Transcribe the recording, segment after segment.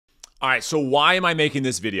All right, so why am I making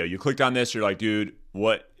this video? You clicked on this, you're like, dude,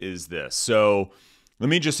 what is this? So let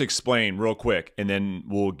me just explain real quick, and then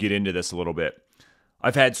we'll get into this a little bit.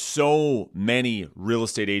 I've had so many real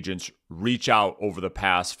estate agents reach out over the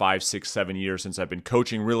past 5, 6, 7 years since I've been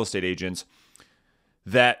coaching real estate agents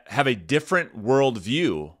that have a different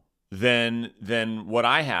worldview than what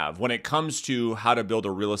I have when it comes to how to build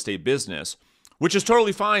a real estate business, which is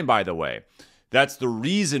totally fine, by the way. That's the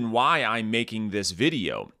reason why I'm making this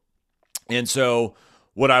video. And so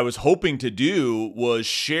what I was hoping to do was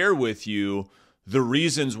share with you the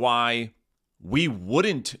reasons why we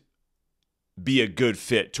wouldn't be a good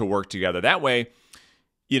fit to work together. That way,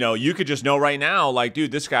 you could just know right now, like,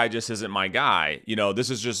 dude, this guy just isn't my guy. This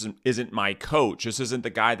is just isn't my coach. This isn't the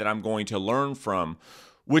guy that I'm going to learn from,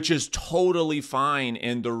 which is totally fine.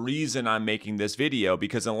 And the reason I'm making this video,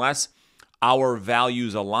 because unless our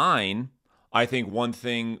values align, I think one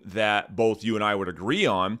thing that both you and I would agree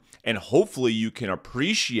on, and hopefully you can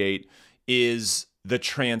appreciate, is the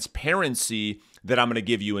transparency that I'm going to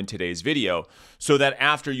give you in today's video, so that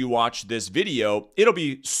after you watch this video, it'll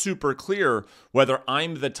be super clear whether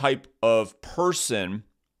I'm the type of person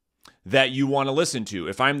that you want to listen to,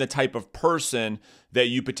 if I'm the type of person that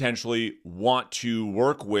you potentially want to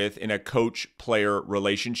work with in a coach-player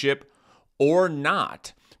relationship or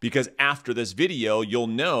not. Because after this video, you'll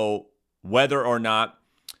know whether or not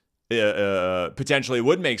potentially it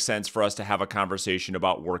would make sense for us to have a conversation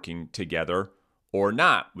about working together or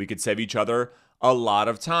not. We could save each other a lot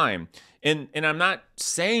of time. And I'm not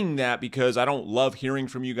saying that because I don't love hearing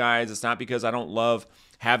from you guys. It's not because I don't love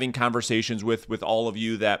having conversations with all of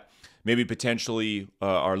you that maybe potentially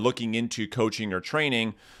are looking into coaching or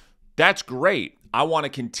training. That's great. I want to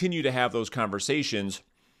continue to have those conversations.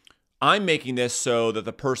 I'm making this so that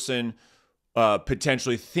the person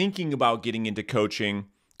potentially thinking about getting into coaching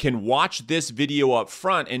can watch this video up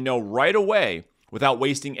front and know right away, without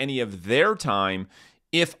wasting any of their time,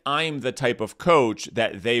 if I'm the type of coach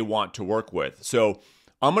that they want to work with. So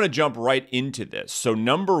I'm going to jump right into this. So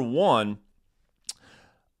number one,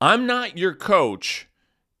 I'm not your coach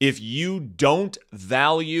if you don't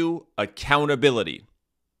value accountability.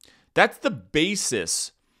 That's the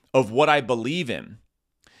basis of what I believe in.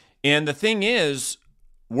 And the thing is,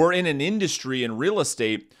 we're in an industry in real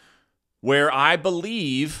estate where I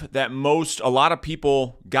believe that a lot of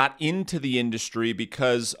people got into the industry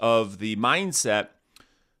because of the mindset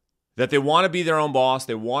that they want to be their own boss.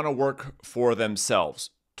 They want to work for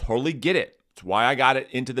themselves. Totally get it. It's why I got it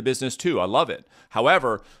into the business too. I love it.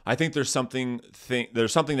 However, I think there's something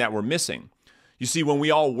that we're missing. You see, when we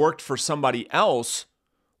all worked for somebody else,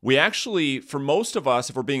 we actually, for most of us,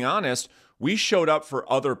 if we're being honest, we showed up for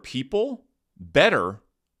other people better,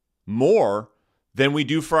 more than we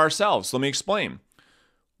do for ourselves. Let me explain.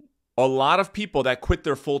 A lot of people that quit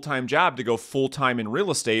their full-time job to go full-time in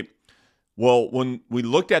real estate, well, when we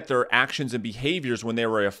looked at their actions and behaviors when they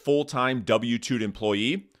were a full-time W-2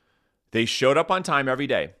 employee, they showed up on time every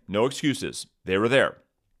day. No excuses. They were there.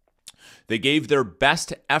 They gave their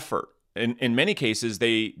best effort. In many cases,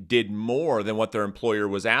 they did more than what their employer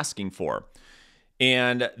was asking for.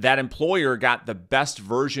 And that employer got the best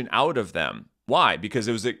version out of them. Why? Because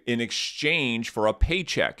it was in exchange for a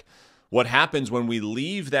paycheck. What happens when we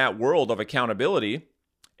leave that world of accountability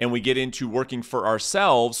and we get into working for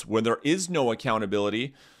ourselves when there is no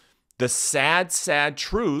accountability, the sad, sad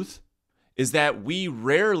truth is that we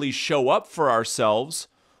rarely show up for ourselves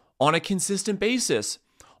on a consistent basis.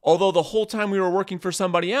 Although the whole time we were working for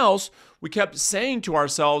somebody else, we kept saying to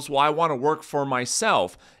ourselves, well, I want to work for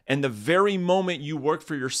myself. And the very moment you work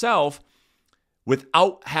for yourself,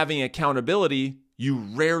 without having accountability, you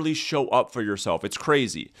rarely show up for yourself. It's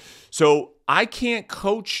crazy. So I can't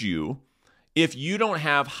coach you if you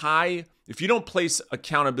don't place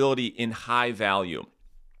accountability in high value.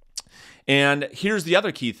 And here's the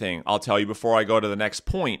other key thing I'll tell you before I go to the next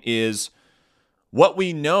point is what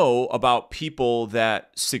we know about people that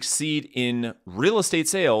succeed in real estate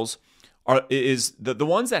sales is the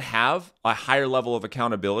ones that have a higher level of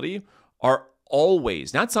accountability are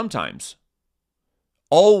always, not sometimes,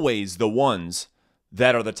 always the ones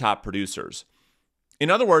that are the top producers.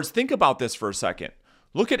 In other words, think about this for a second.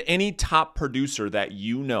 Look at any top producer that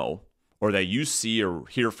you know or that you see or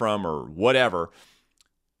hear from or whatever,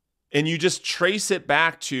 and you just trace it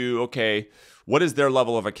back to, okay, what is their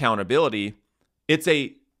level of accountability? It's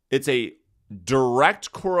a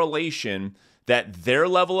direct correlation that their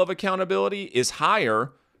level of accountability is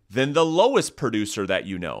higher than the lowest producer that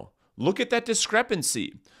you know. Look at that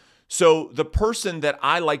discrepancy. So the person that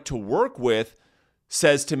I like to work with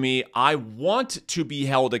says to me, I want to be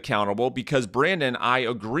held accountable because, Brandon, I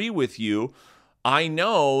agree with you. I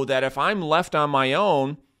know that if I'm left on my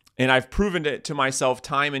own, and I've proven it to myself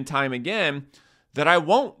time and time again, that I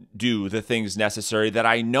won't do the things necessary that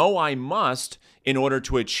I know I must in order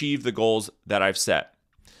to achieve the goals that I've set.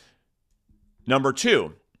 Number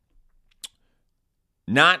 2,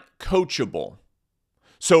 not coachable.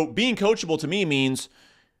 So being coachable to me means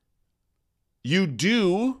you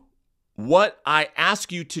do what I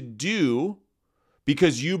ask you to do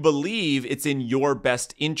because you believe it's in your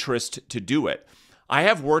best interest to do it. I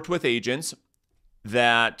have worked with agents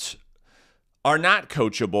that are not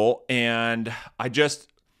coachable, and I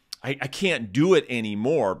can't do it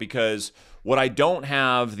anymore because what I don't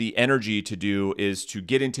have the energy to do is to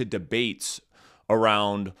get into debates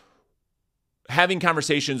around having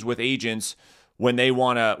conversations with agents when they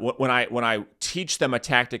want to, when I teach them a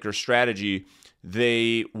tactic or strategy,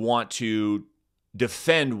 they want to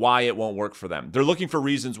defend why it won't work for them. They're looking for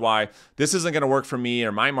reasons why this isn't going to work for me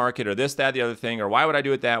or my market or this, that, the other thing, or why would I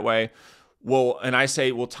do it that way? Well, and I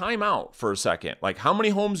say, well, time out for a second. Like, how many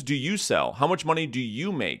homes do you sell? How much money do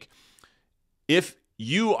you make? If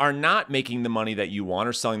you are not making the money that you want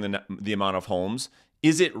or selling the amount of homes,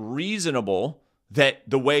 is it reasonable that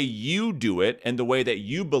the way you do it and the way that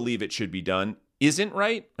you believe it should be done isn't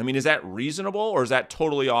right? I mean, is that reasonable, or is that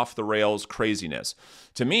totally off the rails craziness?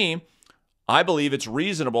 To me, I believe it's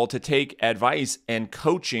reasonable to take advice and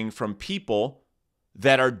coaching from people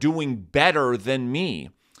that are doing better than me.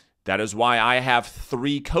 That is why I have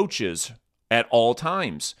 3 coaches at all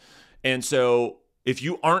times. And so if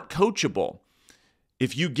you aren't coachable,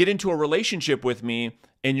 if you get into a relationship with me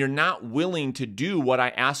and you're not willing to do what I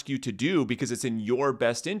ask you to do because it's in your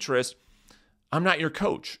best interest, I'm not your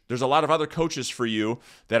coach. There's a lot of other coaches for you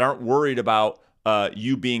that aren't worried about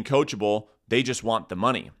you being coachable. They just want the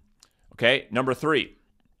money. Okay, number 3,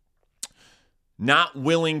 not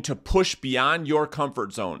willing to push beyond your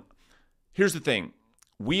comfort zone. Here's the thing.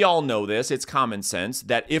 We all know this. It's common sense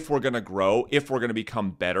that if we're going to grow, if we're going to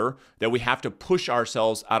become better, that we have to push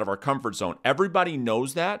ourselves out of our comfort zone. Everybody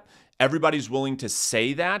knows that. Everybody's willing to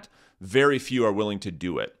say that. Very few are willing to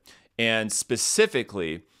do it. And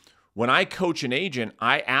specifically, when I coach an agent,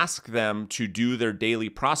 I ask them to do their daily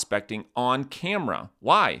prospecting on camera.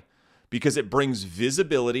 Why? Because it brings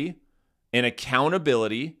visibility and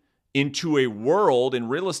accountability into a world in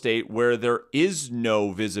real estate where there is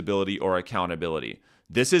no visibility or accountability.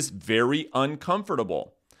 This is very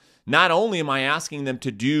uncomfortable. Not only am I asking them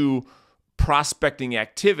to do prospecting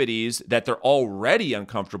activities that they're already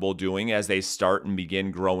uncomfortable doing as they start and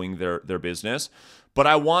begin growing their business, but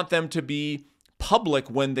I want them to be public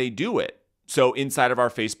when they do it. So inside of our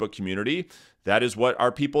Facebook community, that is what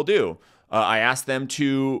our people do. I ask them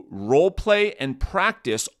to role play and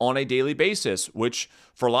practice on a daily basis, which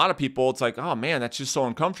for a lot of people, it's like, oh man, that's just so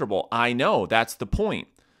uncomfortable. I know, that's the point.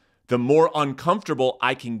 The more uncomfortable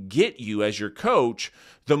I can get you as your coach,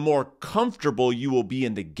 the more comfortable you will be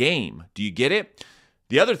in the game. Do you get it?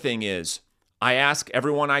 The other thing is, I ask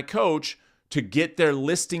everyone I coach to get their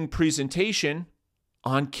listing presentation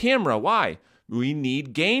on camera. Why? We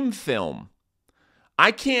need game film.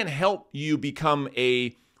 I can't help you become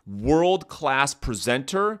a world-class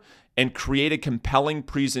presenter and create a compelling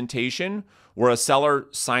presentation where a seller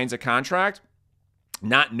signs a contract,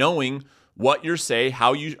 not knowing what you're saying,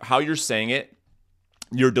 how you're saying it,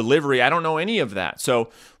 your delivery. I don't know any of that. So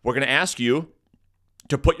we're going to ask you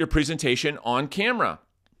to put your presentation on camera.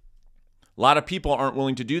 A lot of people aren't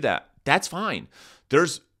willing to do that. That's fine.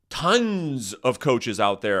 There's tons of coaches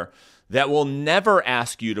out there that will never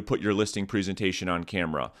ask you to put your listing presentation on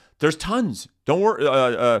camera. There's tons. Don't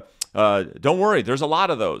worry. There's a lot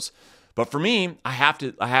of those. But for me, I have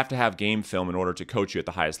to have game film in order to coach you at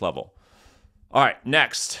the highest level. All right,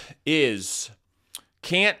 next is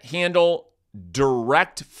can't handle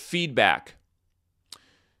direct feedback.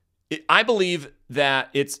 I believe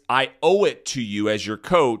that I owe it to you as your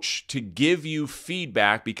coach to give you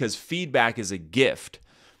feedback because feedback is a gift.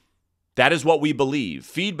 That is what we believe.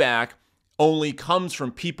 Feedback only comes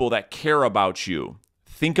from people that care about you.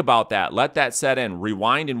 Think about that. Let that set in.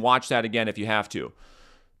 Rewind and watch that again if you have to.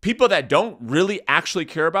 People that don't really actually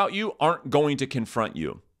care about you aren't going to confront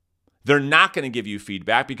you. They're not going to give you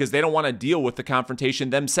feedback because they don't want to deal with the confrontation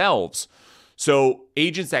themselves. So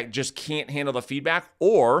agents that just can't handle the feedback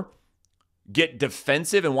or get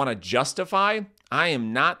defensive and want to justify, I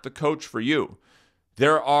am not the coach for you.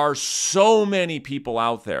 There are so many people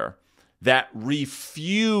out there that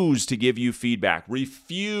refuse to give you feedback,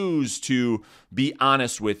 refuse to be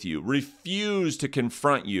honest with you, refuse to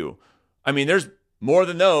confront you. I mean, there's more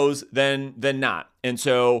than those than not. And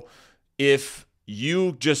so if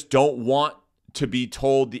you just don't want to be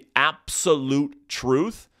told the absolute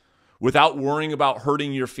truth, without worrying about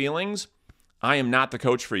hurting your feelings, I am not the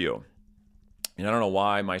coach for you. And I don't know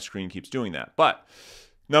why my screen keeps doing that. But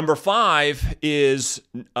number 5 is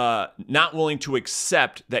not willing to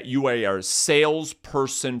accept that you are a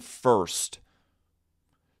salesperson first.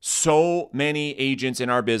 So many agents in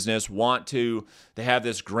our business they have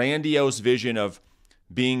this grandiose vision of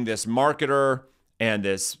being this marketer and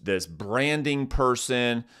this branding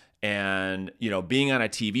person and, being on a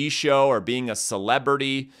TV show or being a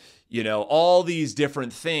celebrity, all these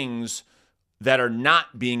different things that are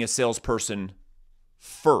not being a salesperson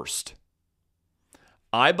first.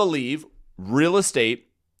 I believe real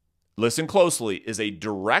estate, listen closely, is a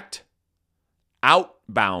direct,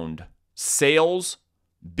 outbound sales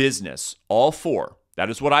business. All 4. That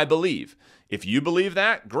is what I believe. If you believe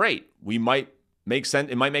that, great. It might make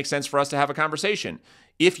sense for us to have a conversation.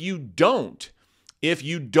 If you don't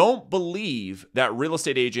believe that real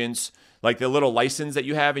estate agents, like the little license that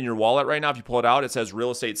you have in your wallet right now, if you pull it out, it says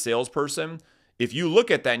real estate salesperson. If you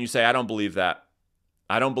look at that and you say, I don't believe that.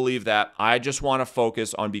 I just want to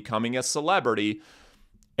focus on becoming a celebrity.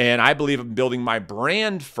 And I believe in building my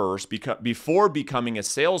brand first before becoming a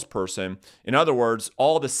salesperson. In other words,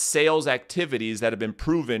 all the sales activities that have been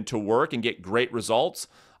proven to work and get great results,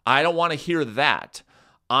 I don't want to hear that.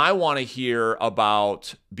 I want to hear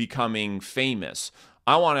about becoming famous.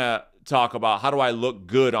 I want to talk about how do I look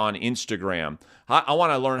good on Instagram. I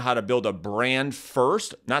want to learn how to build a brand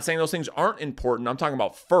first. Not saying those things aren't important. I'm talking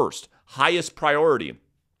about first, highest priority.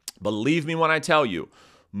 Believe me when I tell you,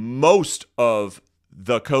 most of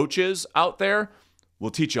the coaches out there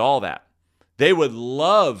will teach you all that. They would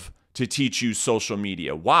love to teach you social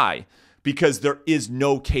media. Why? Because there is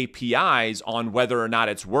no KPIs on whether or not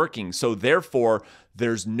it's working. So therefore,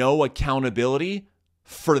 there's no accountability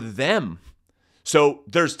for them. So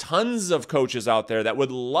there's tons of coaches out there that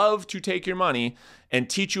would love to take your money and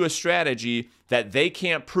teach you a strategy that they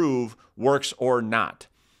can't prove works or not.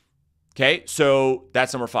 Okay, so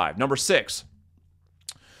that's number 5. Number 6,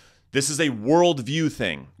 this is a worldview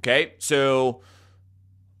thing. Okay, so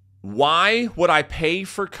why would I pay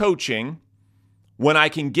for coaching when I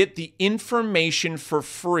can get the information for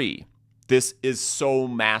free? This is so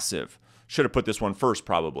massive. Should have put this one first,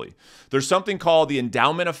 probably. There's something called the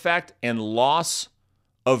endowment effect and loss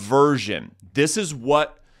aversion. This is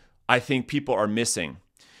what I think people are missing.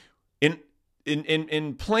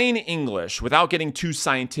 In plain English, without getting too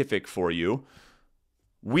scientific for you,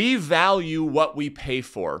 we value what we pay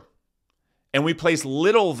for, and we place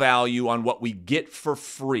little value on what we get for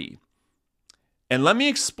free. And let me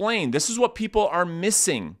explain. This is what people are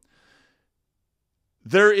missing.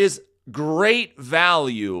 There is great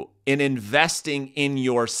value in investing in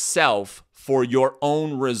yourself for your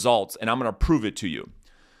own results, and I'm going to prove it to you.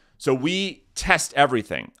 So we test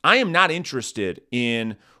everything. I am not interested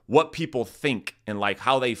in what people think and like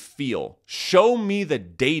how they feel. Show me the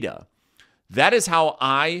data. That is how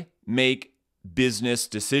I make business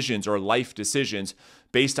decisions or life decisions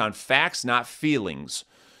based on facts, not feelings.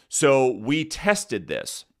 So we tested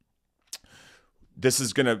this. This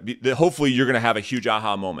is going to be, hopefully you're going to have a huge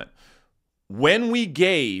aha moment. When we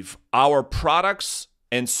gave our products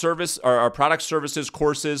and service, or our product services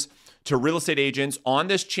courses to real estate agents on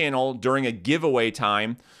this channel during a giveaway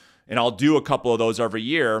time, and I'll do a couple of those every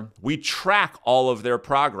year, we track all of their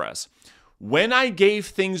progress. When I gave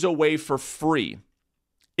things away for free,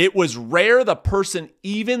 it was rare the person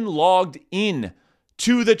even logged in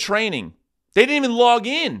to the training. They didn't even log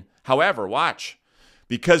in. However, watch,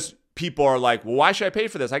 because people are like, well, why should I pay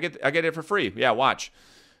for this? I get it for free. Yeah, watch.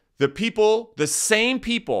 The same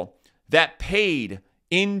people that paid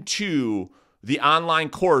into the online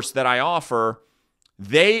course that I offer,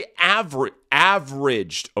 they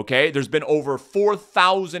averaged, okay? There's been over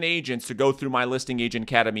 4,000 agents to go through my Listing Agent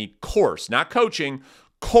Academy course, not coaching,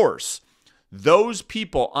 course. Those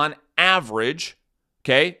people on average,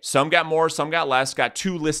 okay, some got more, some got less, got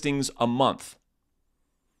 2 listings a month.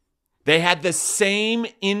 They had the same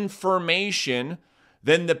information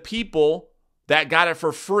than the people that got it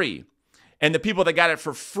for free. And the people that got it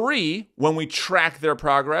for free, when we track their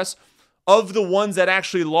progress, of the ones that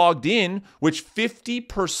actually logged in, which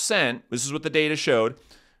 50%, this is what the data showed,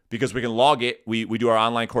 because we can log it, we do our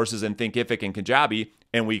online courses in Thinkific and Kajabi,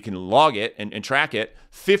 and we can log it and track it,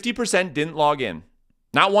 50% didn't log in.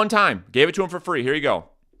 Not one time. Gave it to them for free. Here you go.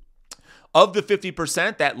 Of the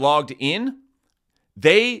 50% that logged in,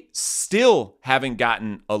 they still haven't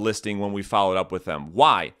gotten a listing when we followed up with them.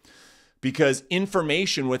 Why? Because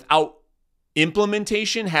information without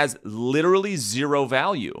implementation has literally zero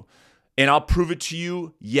value. And I'll prove it to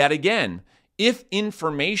you yet again. If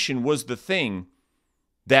information was the thing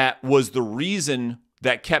that was the reason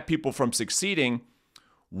that kept people from succeeding,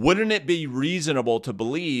 wouldn't it be reasonable to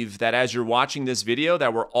believe that as you're watching this video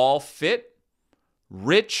that we're all fit,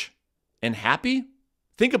 rich, and happy?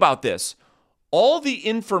 Think about this. All the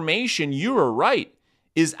information, you are right,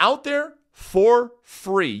 is out there for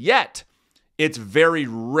free. Yet, it's very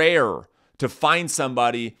rare to find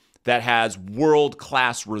somebody that has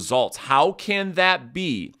world-class results. How can that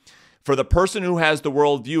be? For the person who has the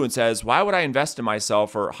worldview and says, why would I invest in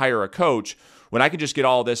myself or hire a coach when I could just get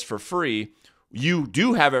all this for free? You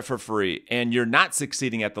do have it for free, and you're not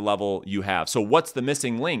succeeding at the level you have. So what's the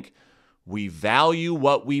missing link? We value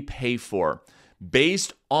what we pay for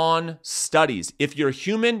based on studies. If you're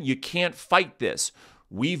human, you can't fight this.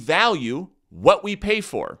 We value what we pay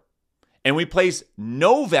for, and we place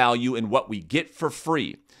no value in what we get for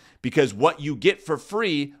free, because what you get for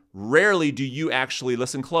free, rarely do you actually,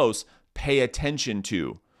 listen close, pay attention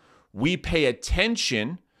to. We pay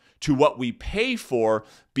attention to what we pay for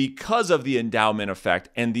because of the endowment effect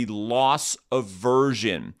and the loss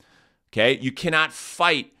aversion. Okay? You cannot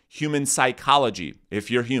fight human psychology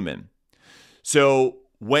if you're human. So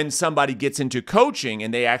when somebody gets into coaching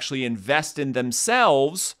and they actually invest in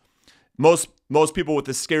themselves, most people with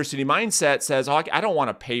the scarcity mindset says, oh, I don't want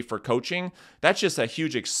to pay for coaching. That's just a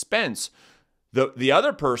huge expense. The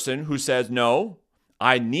other person who says, no,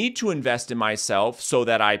 I need to invest in myself so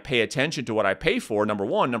that I pay attention to what I pay for, number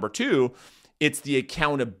one. Number two, it's the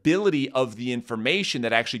accountability of the information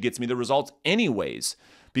that actually gets me the results anyways.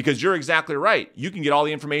 Because you're exactly right. You can get all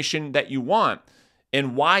the information that you want.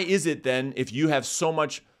 And why is it then, if you have so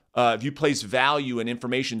much, if you place value in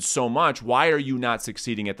information so much, why are you not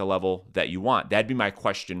succeeding at the level that you want? That'd be my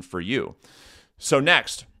question for you. So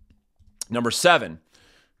next, number 7,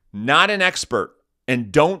 not an expert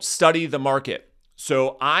and don't study the market.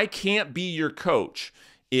 So I can't be your coach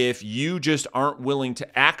if you just aren't willing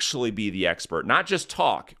to actually be the expert, not just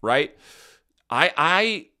talk, right?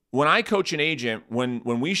 When I coach an agent,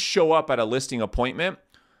 when we show up at a listing appointment,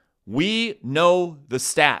 we know the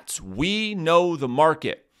stats. We know the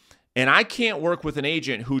market. And I can't work with an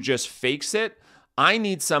agent who just fakes it. I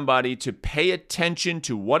need somebody to pay attention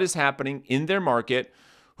to what is happening in their market,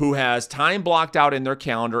 who has time blocked out in their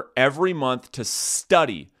calendar every month to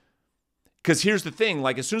study. Because here's the thing,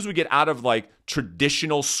 like as soon as we get out of like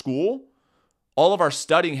traditional school, all of our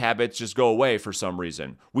studying habits just go away for some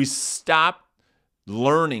reason. We stop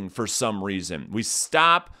learning for some reason. We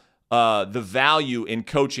stop the value in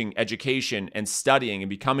coaching, education, and studying and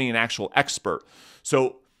becoming an actual expert.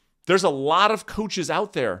 So there's a lot of coaches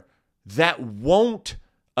out there that won't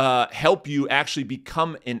help you actually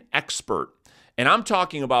become an expert. And I'm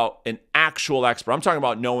talking about an actual expert. I'm talking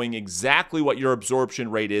about knowing exactly what your absorption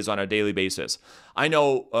rate is on a daily basis. I'm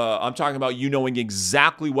talking about you knowing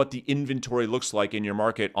exactly what the inventory looks like in your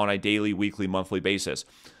market on a daily, weekly, monthly basis.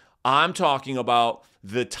 I'm talking about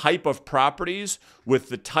the type of properties with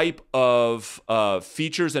the type of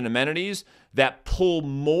features and amenities that pull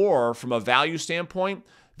more from a value standpoint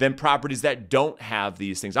than properties that don't have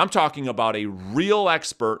these things. I'm talking about a real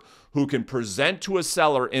expert who can present to a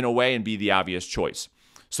seller in a way and be the obvious choice.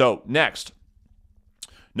 So next,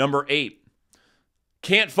 number 8,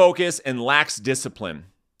 can't focus and lacks discipline.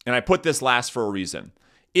 And I put this last for a reason.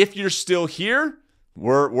 If you're still here,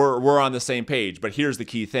 we're on the same page, but here's the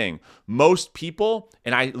key thing. Most people,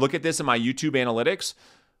 and I look at this in my YouTube analytics,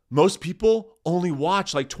 most people only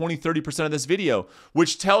watch like 20, 30% of this video,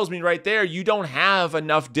 which tells me right there, you don't have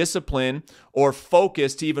enough discipline or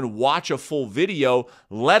focus to even watch a full video,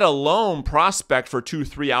 let alone prospect for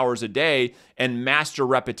 2-3 hours a day and master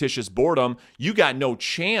repetitious boredom. You got no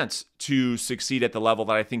chance to succeed at the level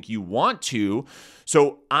that I think you want to.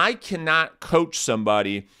 So I cannot coach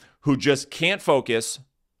somebody who just can't focus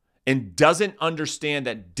and doesn't understand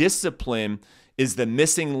that discipline is the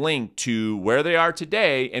missing link to where they are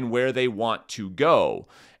today and where they want to go.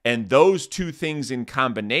 And those two things in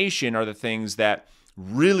combination are the things that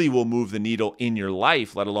really will move the needle in your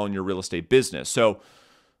life, let alone your real estate business. So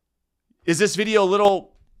is this video a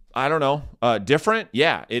little, I don't know, different?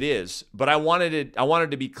 Yeah, it is. But I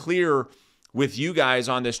wanted to be clear with you guys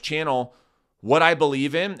on this channel what I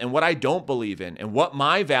believe in and what I don't believe in and what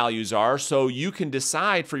my values are, so you can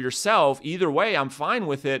decide for yourself. Either way, I'm fine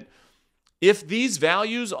with it if these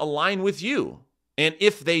values align with you. And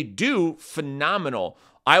if they do, phenomenal.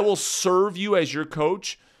 I will serve you as your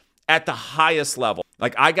coach at the highest level.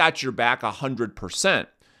 Like I got your back 100%.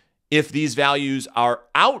 If these values are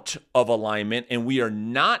out of alignment and we are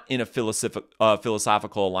not in a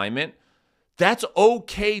philosophical alignment, that's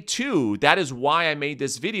okay too. That is why I made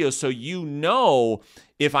this video, so you know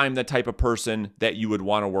if I'm the type of person that you would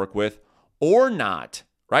want to work with or not,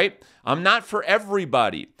 right? I'm not for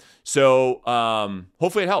everybody. So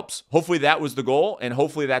hopefully it helps. Hopefully that was the goal, and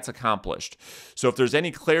hopefully that's accomplished. So if there's any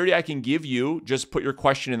clarity I can give you, just put your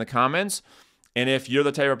question in the comments. And if you're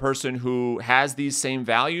the type of person who has these same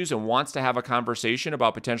values and wants to have a conversation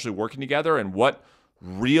about potentially working together and what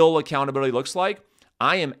real accountability looks like,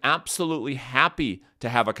 I am absolutely happy to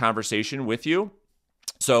have a conversation with you.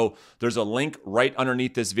 So there's a link right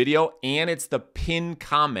underneath this video, and it's the pinned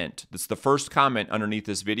comment. That's the first comment underneath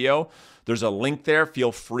this video. There's a link there.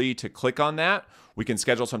 Feel free to click on that. We can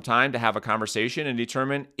schedule some time to have a conversation and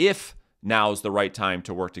determine if now's the right time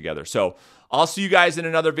to work together. So I'll see you guys in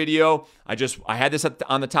another video. I had this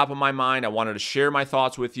on the top of my mind. I wanted to share my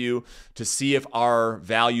thoughts with you to see if our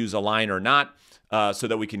values align or not, so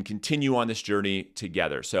that we can continue on this journey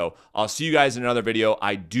together. So I'll see you guys in another video.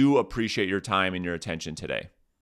 I do appreciate your time and your attention today.